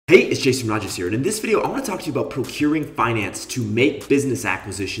Hey, it's Jason Rogers here, and in this video, I want to talk to you about procuring finance to make business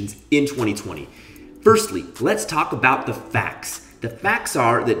acquisitions in 2020. Firstly, let's talk about the facts. The facts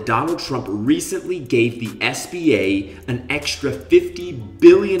are that Donald Trump recently gave the SBA an extra $50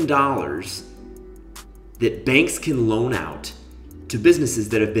 billion that banks can loan out to businesses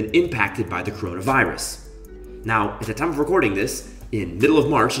that have been impacted by the coronavirus. Now, at the time of recording this, in middle of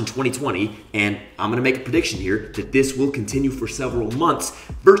March in 2020, and I'm gonna make a prediction here that this will continue for several months,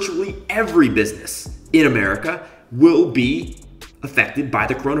 virtually every business in America will be affected by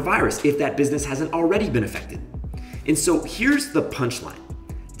the coronavirus if that business hasn't already been affected. And so here's the punchline.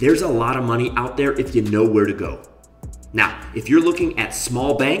 There's a lot of money out there if you know where to go. Now, if you're looking at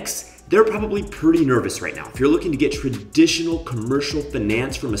small banks, they're probably pretty nervous right now. If you're looking to get traditional commercial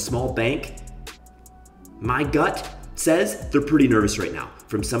finance from a small bank, my gut says they're pretty nervous right now.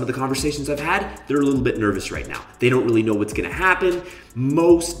 From some of the conversations I've had, they're a little bit nervous right now. They don't really know what's gonna happen.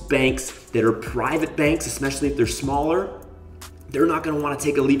 Most banks that are private banks, especially if they're smaller, they're not gonna wanna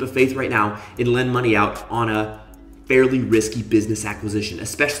take a leap of faith right now and lend money out on a fairly risky business acquisition,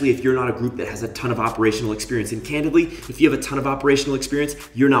 especially if you're not a group that has a ton of operational experience. And candidly, if you have a ton of operational experience,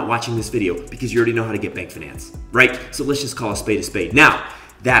 you're not watching this video because you already know how to get bank finance, right? So let's just call a spade a spade. Now,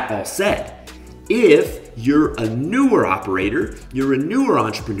 that all said, if you're a newer operator, you're a newer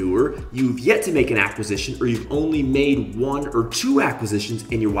entrepreneur, you've yet to make an acquisition, or you've only made 1 or 2 acquisitions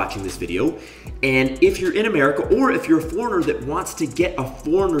and you're watching this video, and if you're in America, or if you're a foreigner that wants to get a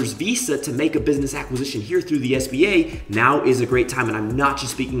foreigner's visa to make a business acquisition here through the SBA, now is a great time. And I'm not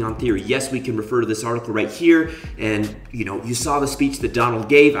just speaking on theory. Yes, we can refer to this article right here, and you saw the speech that Donald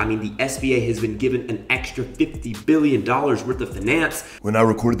gave. I mean, the SBA has been given an extra $50 billion worth of finance. When I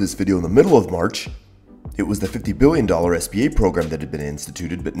recorded this video in the middle of March, it was the $50 billion SBA program that had been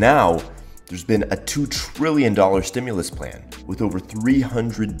instituted, but now there's been a $2 trillion stimulus plan, with over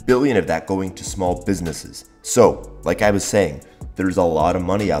 $300 billion of that going to small businesses. So, like I was saying, there's a lot of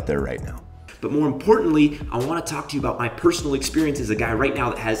money out there right now. But more importantly, I want to talk to you about my personal experience as a guy right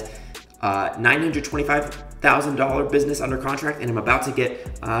now that has $925,000 business under contract, and I'm about to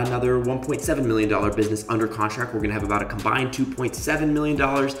get another $1.7 million business under contract. We're going to have about a combined $2.7 million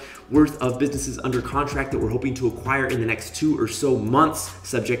worth of businesses under contract that we're hoping to acquire in the next 2 or so months,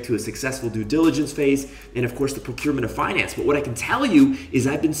 subject to a successful due diligence phase, and of course the procurement of finance. But what I can tell you is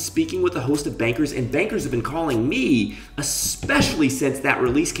I've been speaking with a host of bankers, and bankers have been calling me, especially since that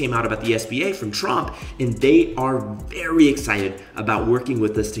release came out about the SBA from Trump, and they are very excited about working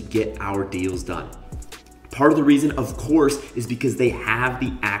with us to get our deals done. Part of the reason, of course, is because they have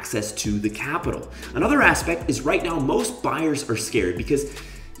the access to the capital. Another aspect is right now most buyers are scared because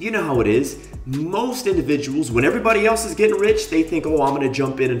you know how it is. Most individuals, when everybody else is getting rich, they think, oh, I'm gonna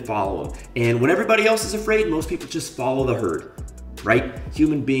jump in and follow them. And when everybody else is afraid, most people just follow the herd, right?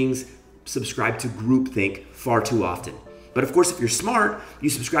 Human beings subscribe to groupthink far too often. But of course, if you're smart, you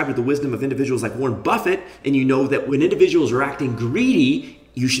subscribe to the wisdom of individuals like Warren Buffett, and you know that when individuals are acting greedy,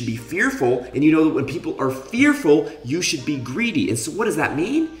 you should be fearful, and you know that when people are fearful, you should be greedy. And so what does that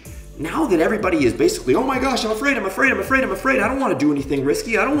mean? Now that everybody is basically, oh my gosh, I'm afraid, I don't want to do anything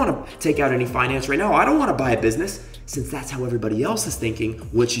risky, I don't want to take out any finance right now, I don't want to buy a business. Since that's how everybody else is thinking,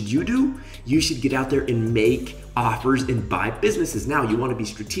 what should you do? You should get out there and make offers and buy businesses. Now, you want to be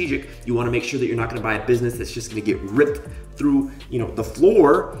strategic. You want to make sure that you're not going to buy a business that's just going to get ripped through, the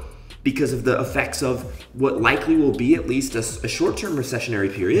floor because of the effects of what likely will be at least a short-term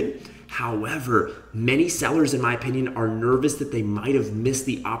recessionary period. However, many sellers, in my opinion, are nervous that they might have missed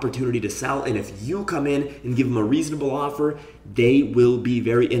the opportunity to sell. And if you come in and give them a reasonable offer, they will be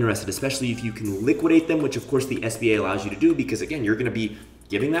very interested, especially if you can liquidate them, which of course the SBA allows you to do, because again, you're gonna be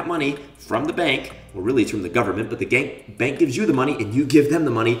giving that money from the bank, well really it's from the government, but the bank gives you the money and you give them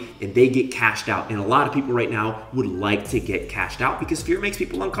the money and they get cashed out. And a lot of people right now would like to get cashed out because fear makes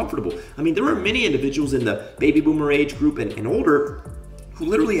people uncomfortable. I mean, there are many individuals in the baby boomer age group and older who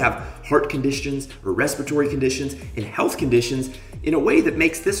literally have heart conditions or respiratory conditions and health conditions in a way that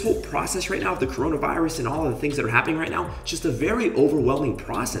makes this whole process right now of the coronavirus and all of the things that are happening right now just a very overwhelming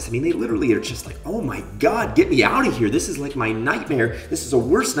process. I mean, they literally are just like, oh my God, get me out of here. This is like my nightmare. This is a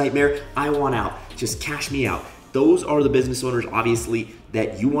worst nightmare. I want out. Just cash me out. Those are the business owners, obviously,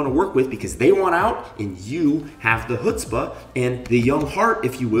 that you want to work with because they want out and you have the chutzpah and the young heart,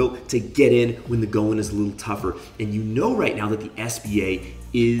 if you will, to get in when the going is a little tougher. And you know right now that the SBA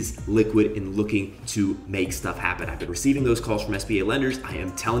is liquid and looking to make stuff happen. I've been receiving those calls from SBA lenders. I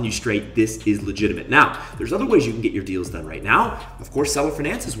am telling you straight, this is legitimate. Now, there's other ways you can get your deals done right now. Of course, seller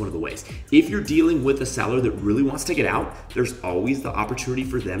finance is one of the ways. If you're dealing with a seller that really wants to get out, there's always the opportunity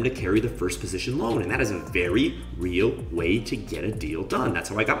for them to carry the first position loan. And that is a very real way to get a deal done. That's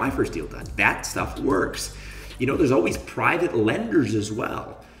how I got my first deal done. That stuff works. You know, there's always private lenders as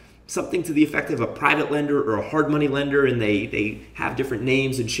well. Something to the effect of a private lender or a hard money lender, and they have different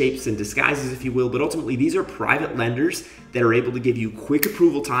names and shapes and disguises, if you will, but ultimately these are private lenders that are able to give you quick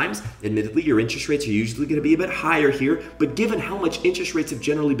approval times. Admittedly, your interest rates are usually going to be a bit higher here, but given how much interest rates have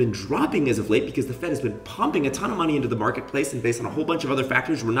generally been dropping as of late because the Fed has been pumping a ton of money into the marketplace, and based on a whole bunch of other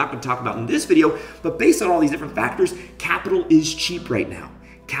factors we're not going to talk about in this video, but based on all these different factors, capital is cheap right now.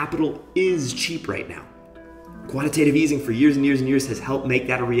 Capital is cheap right now. Quantitative easing for years and years and years has helped make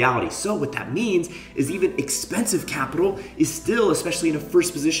that a reality. So what that means is even expensive capital is still, especially in a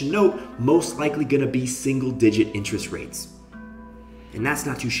first position note, most likely going to be single-digit interest rates. And that's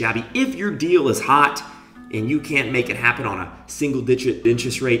not too shabby. If your deal is hot and you can't make it happen on a single-digit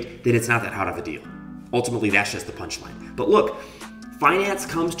interest rate, then it's not that hot of a deal. Ultimately, that's just the punchline. But look, finance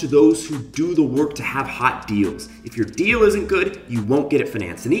comes to those who do the work to have hot deals. If your deal isn't good, you won't get it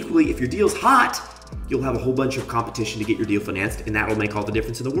financed. And equally, if your deal's hot, you'll have a whole bunch of competition to get your deal financed, and that'll make all the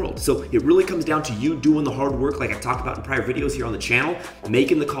difference in the world. So it really comes down to you doing the hard work, like I talked about in prior videos here on the channel,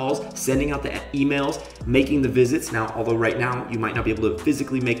 making the calls, sending out the emails, making the visits. Now, although right now you might not be able to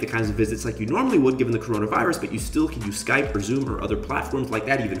physically make the kinds of visits like you normally would given the coronavirus, but you still can use Skype or Zoom or other platforms like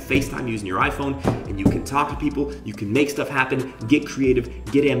that, even FaceTime using your iPhone, and you can talk to people, you can make stuff happen, get creative,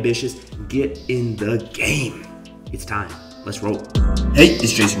 get ambitious, get in the game. It's time. Let's roll. Hey,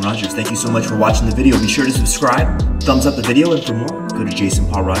 it's Jason Rogers. Thank you so much for watching the video. Be sure to subscribe, thumbs up the video, and for more, go to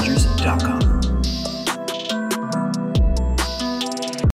jasonpaulrogers.com.